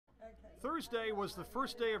Thursday was the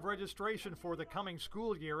first day of registration for the coming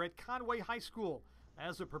school year at Conway High School.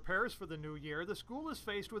 As it prepares for the new year, the school is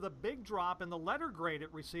faced with a big drop in the letter grade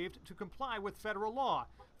it received to comply with federal law,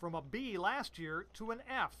 from a B last year to an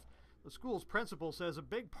F. The school's principal says a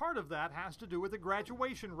big part of that has to do with the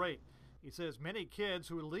graduation rate. He says many kids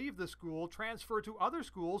who leave the school transfer to other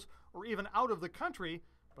schools or even out of the country,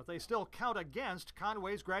 but they still count against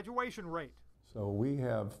Conway's graduation rate. So we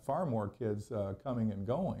have far more kids coming and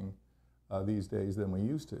going these days than we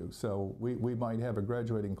used to. So we might have a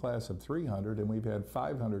graduating class of 300, and we've had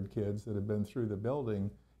 500 kids that have been through the building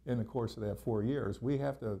in the course of that 4 years. We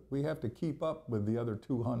have to keep up with the other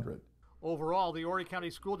 200. Overall, the Horry County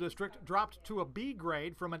School District dropped to a B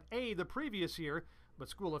grade from an A the previous year, but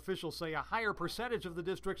school officials say a higher percentage of the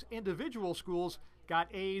district's individual schools got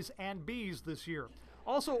A's and B's this year.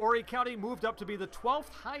 Also, Horry County moved up to be the 12th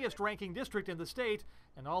highest ranking district in the state,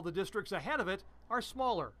 and all the districts ahead of it are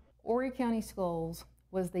smaller. Horry County Schools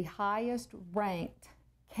was the highest ranked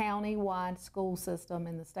county-wide school system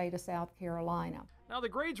in the state of South Carolina. Now, the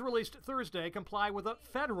grades released Thursday comply with a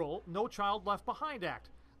federal No Child Left Behind Act.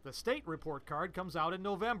 The state report card comes out in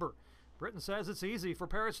November. Britain says it's easy for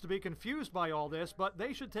parents to be confused by all this, but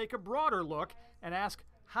they should take a broader look and ask,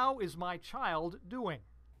 how is my child doing?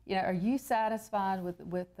 You know, are you satisfied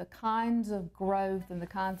with the kinds of growth and the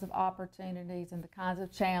kinds of opportunities and the kinds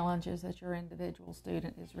of challenges that your individual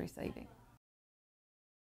student is receiving?